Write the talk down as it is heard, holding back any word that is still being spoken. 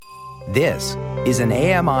This is an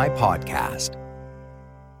AMI podcast.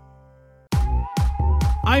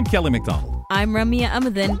 I'm Kelly McDonald. I'm Ramya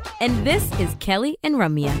Amadin, and this is Kelly and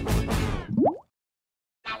Ramya.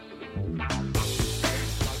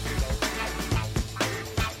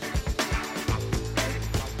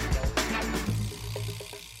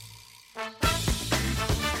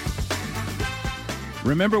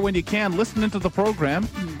 Remember, when you can, listen into the program,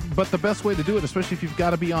 but the best way to do it, especially if you've got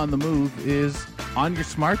to be on the move, is on your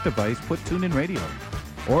smart device, put TuneIn Radio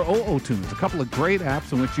or OO Tunes, a couple of great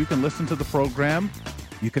apps in which you can listen to the program.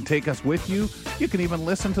 You can take us with you. You can even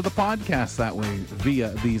listen to the podcast that way via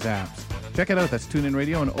these apps. Check it out. That's TuneIn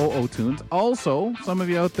Radio and OO Tunes. Also, some of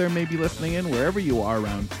you out there may be listening in wherever you are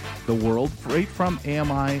around the world, right from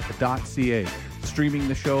AMI.ca. Streaming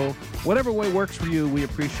the show, whatever way works for you, we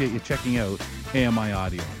appreciate you checking out AMI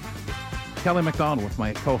Audio. Kelly McDonald with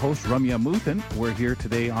my co-host Ramya Muthan. We're here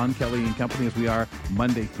today on Kelly and Company, as we are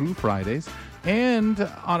Monday through Fridays. And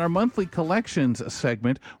on our monthly collections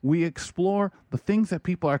segment, we explore the things that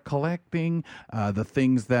people are collecting, the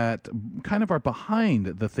things that kind of are behind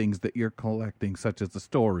the things that you're collecting, such as the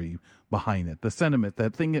story behind it, the sentiment,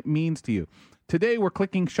 that thing it means to you. Today, we're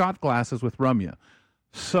clicking shot glasses with Ramya.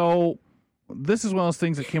 So this is one of those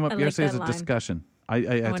things that came up yesterday as a discussion.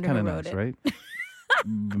 It's kind of nice, right?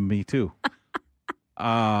 Me too.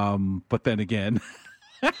 But then again,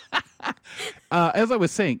 as I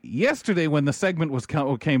was saying yesterday, when the segment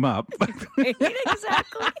came up,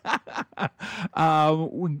 Exactly.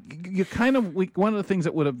 One of the things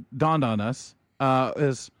that would have dawned on us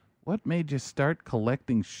is, what made you start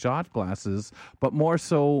collecting shot glasses? But more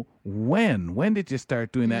so, when did you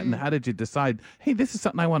start doing that, and how did you decide, hey, this is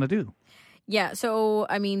something I want to do? Yeah, so,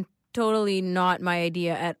 I mean, totally not my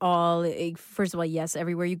idea at all. First of all, yes,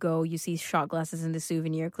 everywhere you go, you see shot glasses in the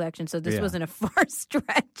souvenir collection. So this wasn't a far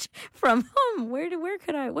stretch from what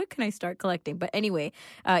can I start collecting? But anyway,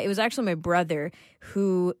 it was actually my brother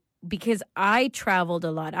who, because I traveled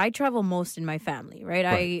a lot. I travel most in my family,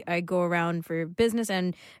 right? I go around for business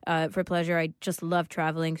and for pleasure. I just love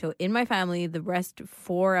traveling. So in my family, the rest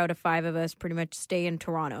 4 out of 5 of us pretty much stay in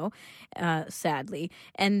Toronto, sadly.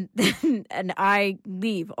 And I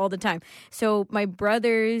leave all the time. So my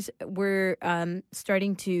brothers were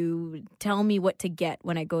starting to tell me what to get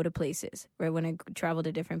when I go to places, right? When I travel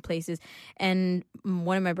to different places. And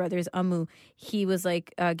one of my brothers, Amu, he was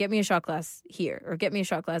like, get me a shot glass here or get me a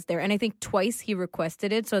shot glass there. And I think twice he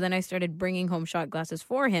requested it. So then I started bringing home shot glasses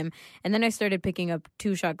for him. And then I started picking up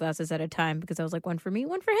 2 shot glasses at a time because I was like, one for me,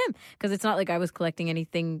 one for him. Because it's not like I was collecting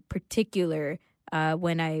anything particular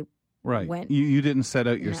when I went. You didn't set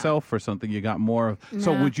out yourself for something. You got more of. No.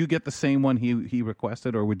 So would you get the same one he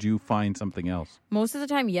requested, or would you find something else? Most of the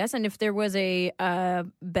time, yes. And if there was a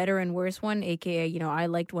better and worse one, aka, I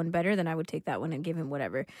liked one better, then I would take that one and give him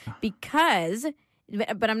whatever. Because...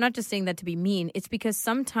 But I'm not just saying that to be mean. It's because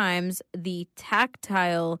sometimes the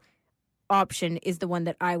tactile option is the one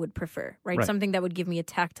that I would prefer, right? Something that would give me a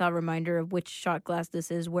tactile reminder of which shot glass this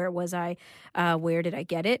is, where was I, where did I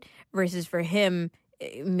get it, versus for him,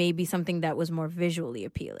 maybe something that was more visually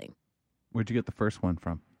appealing. Where'd you get the first one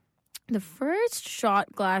from? The first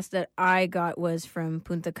shot glass that I got was from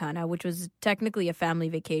Punta Cana, which was technically a family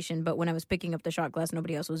vacation. But when I was picking up the shot glass,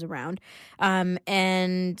 nobody else was around.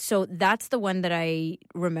 And so that's the one that I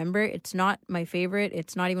remember. It's not my favorite.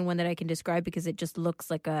 It's not even one that I can describe because it just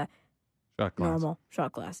looks like a normal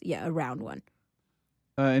shot glass. Yeah, a round one.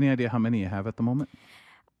 Any idea how many you have at the moment?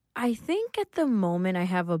 I think at the moment I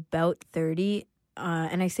have about 30.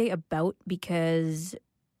 And I say about because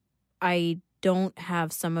I don't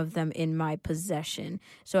have some of them in my possession.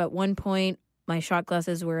 So at one point, my shot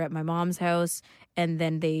glasses were at my mom's house, and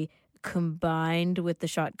then they combined with the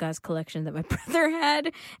shot glass collection that my brother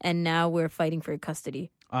had, and now we're fighting for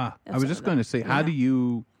custody. I was just going to say, how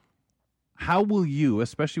will you,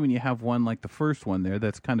 especially when you have one like the first one there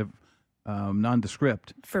that's kind of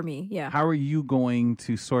nondescript. For me, yeah. How are you going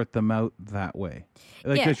to sort them out that way?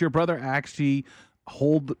 Does your brother actually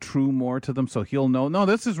hold true more to them so he'll know, no,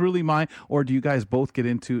 this is really mine? Or do you guys both get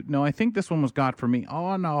into, no, I think this one was got for me.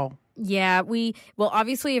 Oh, no. Yeah,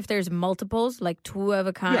 obviously, if there's multiples, like 2 of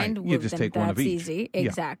a kind, you just take one of each. That's easy.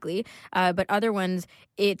 Exactly. But other ones,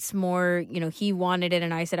 it's more, he wanted it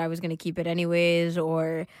and I said I was going to keep it anyways,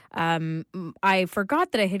 or I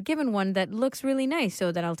forgot that I had given one that looks really nice,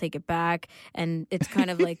 so then I'll take it back. And it's kind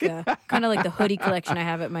of like the hoodie collection I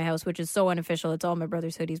have at my house, which is so unofficial. It's all my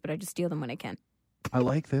brother's hoodies, but I just steal them when I can. I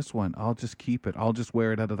like this one. I'll just keep it. I'll just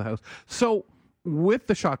wear it out of the house. So with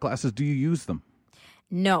the shot glasses, do you use them?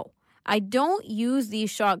 No. I don't use these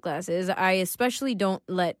shot glasses. I especially don't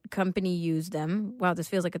let company use them. Wow, this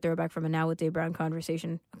feels like a throwback from a Now with Dave Brown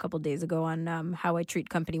conversation a couple days ago on how I treat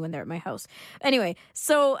company when they're at my house. Anyway,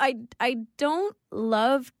 so I don't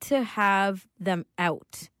love to have them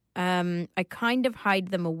out. I kind of hide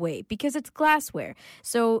them away because it's glassware.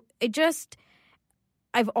 So I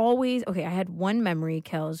had one memory,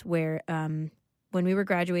 Kels, where when we were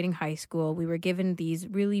graduating high school, we were given these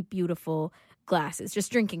really beautiful glasses,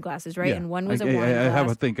 just drinking glasses, right? Yeah. And one was a wine glass. I have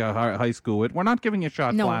a think high school. We're not giving you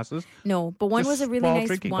shot glasses. No, but one Just was a really small nice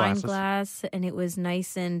drinking wine glasses. glass, and it was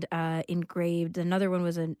nice and engraved. Another one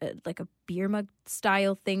was like a beer mug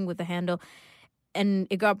style thing with a handle, and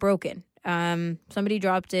it got broken. Somebody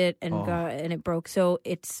dropped it and it broke. So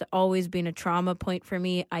it's always been a trauma point for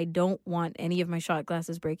me. I don't want any of my shot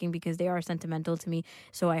glasses breaking because they are sentimental to me.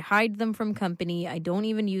 So I hide them from company. I don't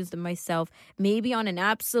even use them myself. Maybe on an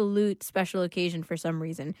absolute special occasion for some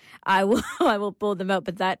reason, I will pull them out.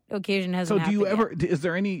 But that occasion hasn't happened yet. Is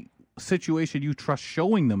there any situation you trust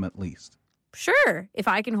showing them at least? Sure, if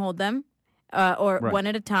I can hold them. Or Right. one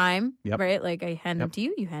at a time, Yep. right? Like I hand them to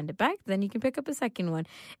you, you hand it back, then you can pick up a second one.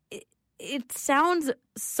 It sounds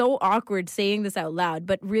so awkward saying this out loud,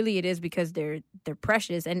 but really it is because they're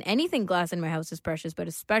precious, and anything glass in my house is precious, but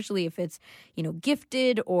especially if it's,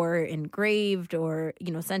 gifted or engraved or,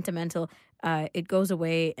 sentimental, it goes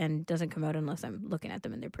away and doesn't come out unless I'm looking at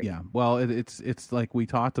them and they're pretty. Yeah, well, it's like we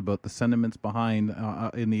talked about the sentiments behind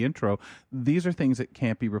in the intro. These are things that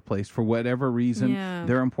can't be replaced for whatever reason. Yeah.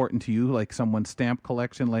 They're important to you, like someone's stamp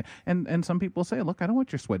collection. And some people say, look, I don't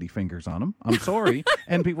want your sweaty fingers on them. I'm sorry.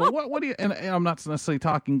 And people, what do you? And I'm not necessarily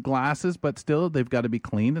talking glasses, but still, they've got to be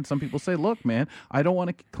cleaned. And some people say, look, man, I don't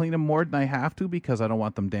want to clean them more than I have to because I don't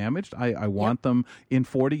want them damaged. I want them in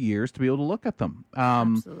 40 years to be able to look at them.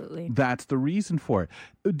 Absolutely. That's the reason for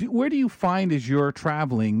it. Where do you find as you're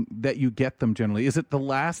traveling that you get them generally? Is it the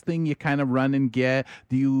last thing you kind of run and get?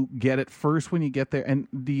 Do you get it first when you get there? And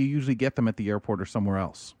do you usually get them at the airport or somewhere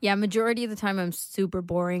else? Yeah, majority of the time I'm super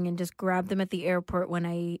boring and just grab them at the airport when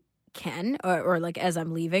I can, or like as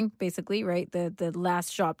I'm leaving, basically, right? The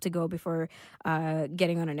last shop to go before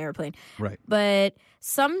getting on an airplane. Right. But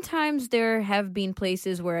sometimes there have been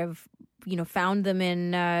places where I've found them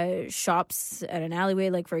in shops at an alleyway.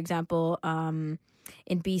 Like, for example,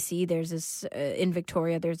 in BC, there's this, in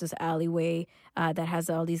Victoria, there's this alleyway that has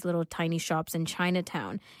all these little tiny shops in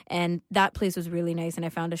Chinatown. And that place was really nice, and I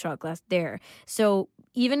found a shot glass there. So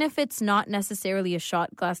even if it's not necessarily a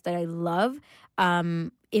shot glass that I love,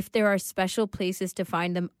 if there are special places to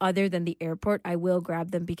find them other than the airport, I will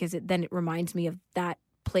grab them because then it reminds me of that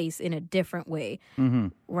place in a different way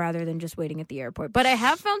rather than just waiting at the airport. But I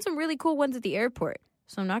have found some really cool ones at the airport,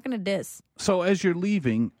 so I'm not going to diss. So as you're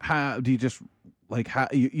leaving, how do you just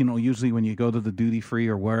usually when you go to the duty free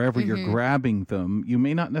or wherever you're grabbing them, you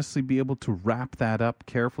may not necessarily be able to wrap that up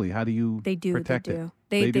carefully. How do you protect it?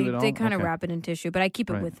 They They kind of Okay. wrap it in tissue, but I keep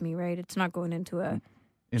it Right. with me, right? It's not going into a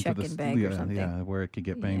check-in bag yeah, or something. Yeah, where it could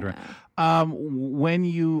get banged Yeah. around.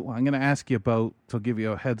 I'm going to ask you about, to give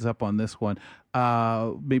you a heads up on this one,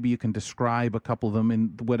 maybe you can describe a couple of them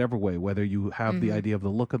in whatever way, whether you have the idea of the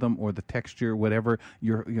look of them or the texture, whatever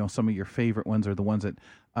some of your favorite ones are the ones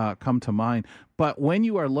that come to mind. But when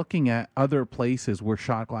you are looking at other places where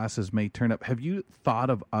shot glasses may turn up, have you thought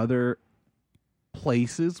of other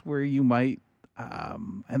places where you might,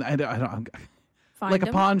 and I don't, Find like them?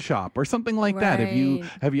 a pawn shop or something like that. Have you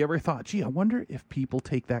Right. ever thought, gee, I wonder if people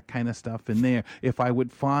take that kind of stuff in there, if I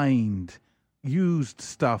would find used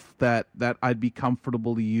stuff that I'd be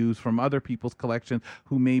comfortable to use from other people's collections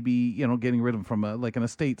who may be, getting rid of them from an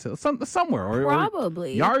estate sale, somewhere or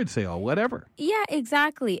Probably. yard sale, whatever. Yeah,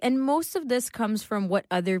 exactly. And most of this comes from what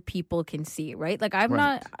other people can see, right? Like I'm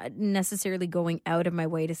Right. not necessarily going out of my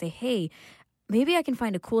way to say, hey, maybe I can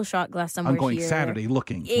find a cool shot glass somewhere I'm going here. Saturday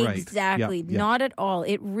looking. Exactly. Right. Yep. Not at all.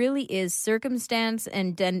 It really is circumstance,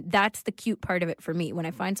 and then that's the cute part of it for me. When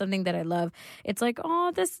I find something that I love, it's like,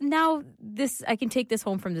 oh, this I can take this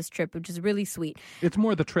home from this trip, which is really sweet. It's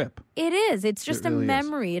more the trip. It is. It's just really a is.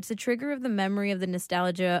 memory. It's a trigger of the memory of the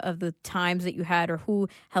nostalgia of the times that you had or who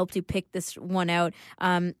helped you pick this one out,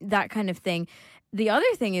 that kind of thing. The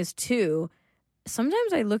other thing is, too,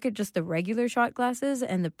 sometimes I look at just the regular shot glasses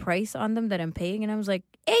and the price on them that I'm paying, and I was like,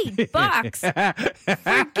 $8.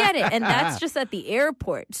 Forget it. And that's just at the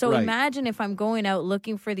airport. So Right. imagine if I'm going out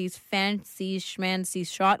looking for these fancy schmancy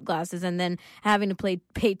shot glasses and then having to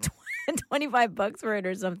pay $25 for it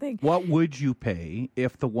or something. What would you pay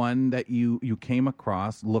if the one that you came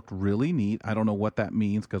across looked really neat? I don't know what that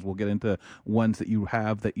means because we'll get into ones that you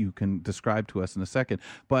have that you can describe to us in a second.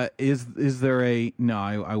 But is there no,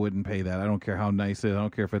 I wouldn't pay that. I don't care how nice it is. I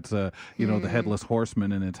don't care if it's the Headless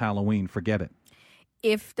Horseman and it's Halloween. Forget it.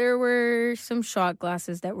 If there were some shot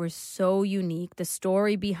glasses that were so unique, the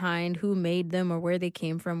story behind who made them or where they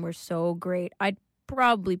came from were so great, I'd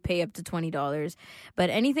probably pay up to $20. But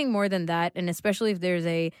anything more than that, and especially if there's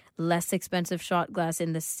a less expensive shot glass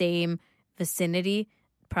in the same vicinity,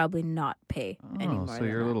 probably not pay anymore. So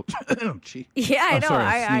you're a little cheap. Yeah, I know.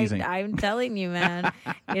 Sorry, I'm telling you, man,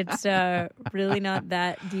 it's really not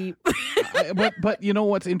that deep. But you know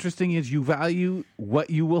what's interesting is you value what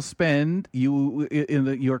you will spend you'll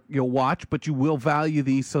watch, but you will value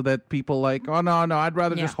these so that people like, oh no, I'd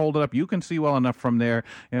rather just hold it up. You can see well enough from there.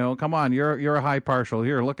 Come on, you're a high partial.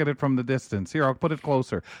 Here, look at it from the distance. Here, I'll put it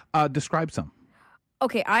closer. Describe some.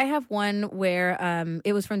 Okay, I have one where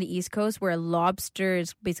it was from the East Coast where a lobster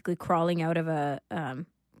is basically crawling out of a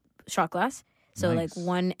shot glass. So Nice. like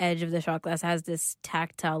one edge of the shot glass has this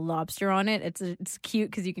tactile lobster on it. It's cute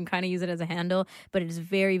because you can kind of use it as a handle, but it is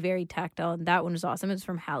very, very tactile. And that one is awesome. It's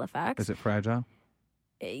from Halifax. Is it fragile?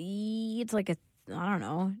 It's like I don't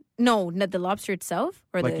know. No, not the lobster itself?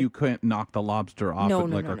 Or Like you couldn't knock the lobster off No, it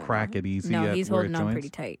no, like no, or no, crack no. it easy No, at he's where holding it on joins? pretty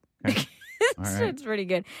tight. Okay. All right. It's pretty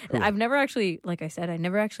good. Cool. I've never actually, like I said, I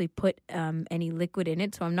never actually put any liquid in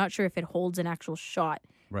it, so I'm not sure if it holds an actual shot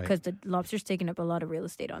Right. because the lobster's taking up a lot of real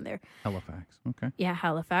estate on there. Halifax. Okay. Yeah,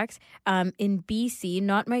 Halifax. In BC,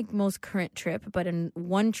 not my most current trip, but in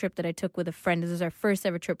one trip that I took with a friend. This was our first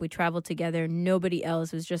ever trip. We traveled together. Nobody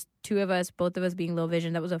else. It was just two of us, both of us being low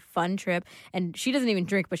vision. That was a fun trip. And she doesn't even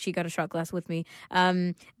drink, but she got a shot glass with me.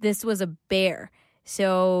 This was a bear.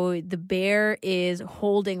 So the bear is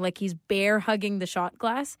holding, like he's bear hugging the shot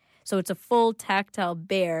glass. So it's a full tactile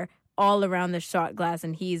bear all around the shot glass.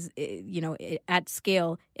 And he's, at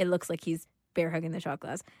scale, it looks like he's bear hugging the shot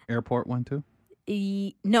glass. Airport one too?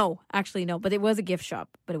 No, actually no. But it was a gift shop,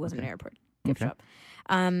 but it wasn't an airport gift shop.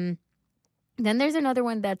 Then there's another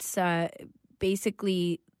one that's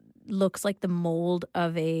basically looks like the mold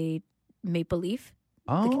of a maple leaf.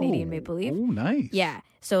 Oh, the Canadian maple leaf. Oh, nice. Yeah.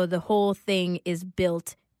 So the whole thing is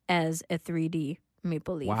built as a 3D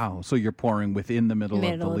maple leaf. Wow. So you're pouring within the middle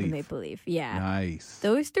of the leaf. maple leaf. Yeah. Nice.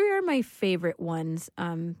 Those three are my favorite ones.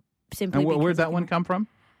 Simply And where'd because that one come from?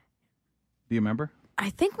 Do you remember? I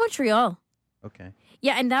think Montreal. Okay.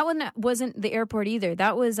 Yeah, and that one wasn't the airport either.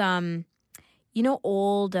 That was old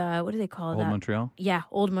what do they call Old that? Montreal? Yeah,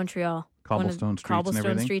 old Montreal. Cobblestone streets and Cobblestone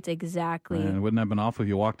everything? streets, exactly. And it wouldn't have been awful if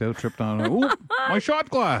you walked out, tripped on, ooh, my shot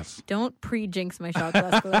glass. Don't pre-jinx my shot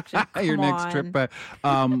glass collection. Your Come next on. trip back.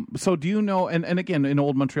 So do you know, and again, in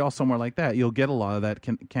old Montreal, somewhere like that, you'll get a lot of that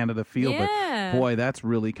Canada feel. Yeah. But boy, that's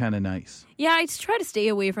really kind of nice. Yeah, I try to stay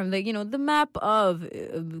away from the map of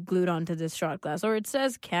glued onto this shot glass, or it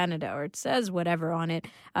says Canada, or it says whatever on it.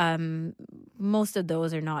 Most of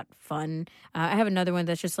those are not fun. I have another one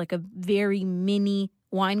that's just like a very mini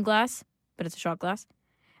wine glass, but it's a shot glass.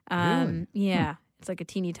 Really? Yeah, it's like a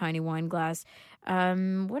teeny tiny wine glass.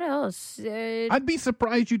 What else? I'd be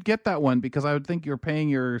surprised you'd get that one because I would think you're paying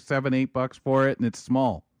your $7-8 for it and it's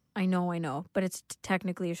small. I know, but it's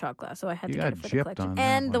technically a shot glass, so I had You to got get it for the gypped collection. on that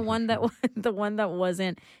And the one one for that the one that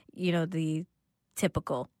wasn't, the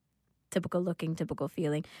typical looking, typical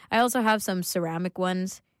feeling. I also have some ceramic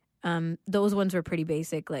ones. Those ones were pretty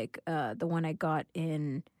basic. Like the one I got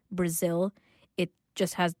in Brazil, it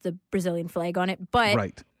just has the Brazilian flag on it, but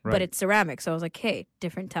Right. but it's ceramic. So I was like, hey,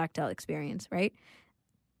 different tactile experience, right?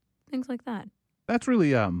 Things like that. That's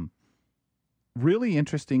really really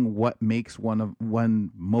interesting what makes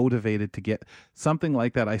one motivated to get something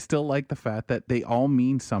like that. I still like the fact that they all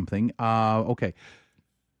mean something. Okay.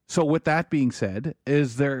 So with that being said,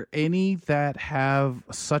 is there any that have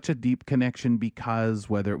such a deep connection because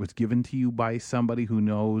whether it was given to you by somebody who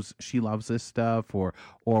knows she loves this stuff or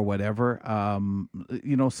whatever,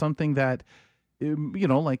 something that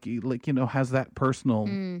has that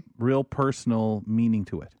personal, real personal meaning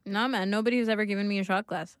to it? No, man, nobody who's ever given me a shot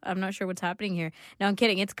glass. I'm not sure what's happening here. No, I'm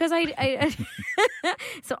kidding. It's because I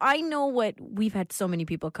so I know we've had so many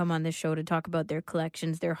people come on this show to talk about their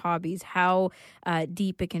collections, their hobbies, how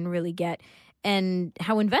deep it can really get, and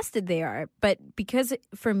how invested they are. But because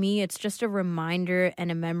for me, it's just a reminder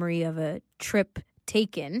and a memory of a trip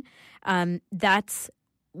taken. That's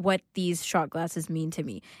what these shot glasses mean to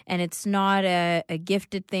me. And it's not a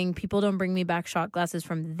gifted thing. People don't bring me back shot glasses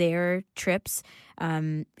from their trips.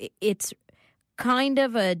 It's kind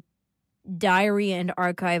of a diary and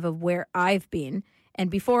archive of where I've been And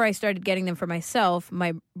before I started getting them for myself,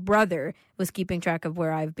 my brother was keeping track of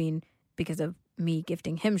where I've been because of me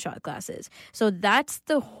gifting him shot glasses. So that's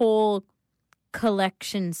the whole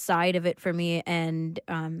collection side of it for me. And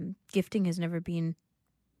gifting has never been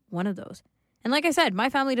one of those. And like I said, my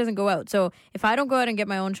family doesn't go out. So if I don't go out and get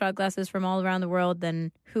my own shot glasses from all around the world,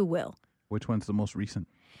 then who will? Which one's the most recent?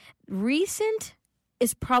 Recent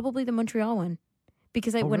is probably the Montreal one.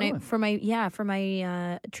 Because for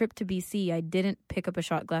my trip to BC, I didn't pick up a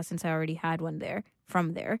shot glass since I already had one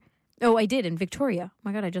from there. Oh, I did in Victoria. Oh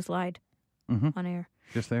my God, I just lied on air.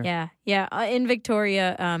 Just there? Yeah. In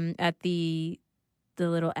Victoria, at the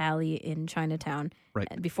little alley in Chinatown. Right.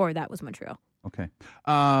 And before that was Montreal. Okay.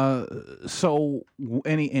 So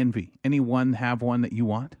any envy? Anyone have one that you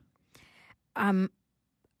want?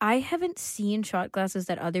 I haven't seen shot glasses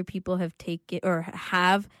that other people have taken or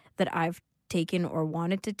have that I've taken or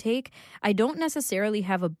wanted to take. I don't necessarily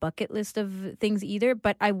have a bucket list of things either,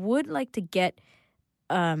 but I would like to get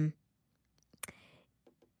what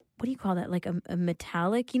do you call that? Like a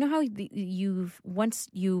metallic. You know how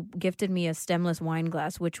you gifted me a stemless wine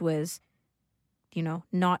glass, which was,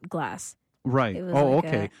 not glass. Right.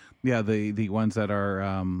 Okay. The ones that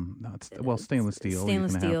are stainless steel.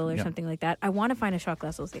 Stainless steel or something like that. I want to find a shot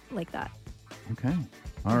glass like that. Okay.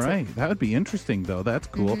 All right. That would be interesting, though. That's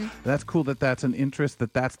cool. Mm-hmm. That's cool that's an interest,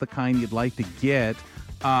 that's the kind you'd like to get.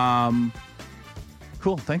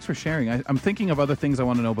 Cool. Thanks for sharing. I'm thinking of other things I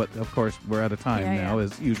want to know, but of course, we're out of time now,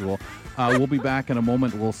 as usual. We'll be back in a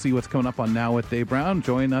moment. We'll see what's coming up on Now with Dave Brown.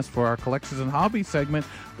 Join us for our Collections and Hobbies segment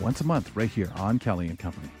once a month right here on Kelly and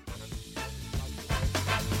Company.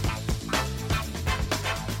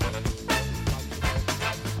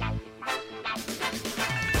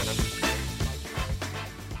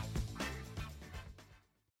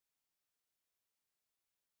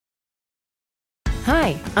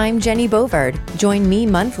 Hi, I'm Jenny Bovard. Join me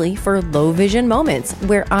monthly for Low Vision Moments,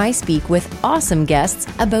 where I speak with awesome guests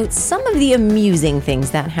about some of the amusing things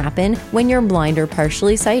that happen when you're blind or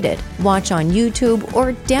partially sighted. Watch on YouTube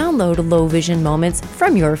or download Low Vision Moments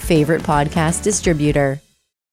from your favorite podcast distributor.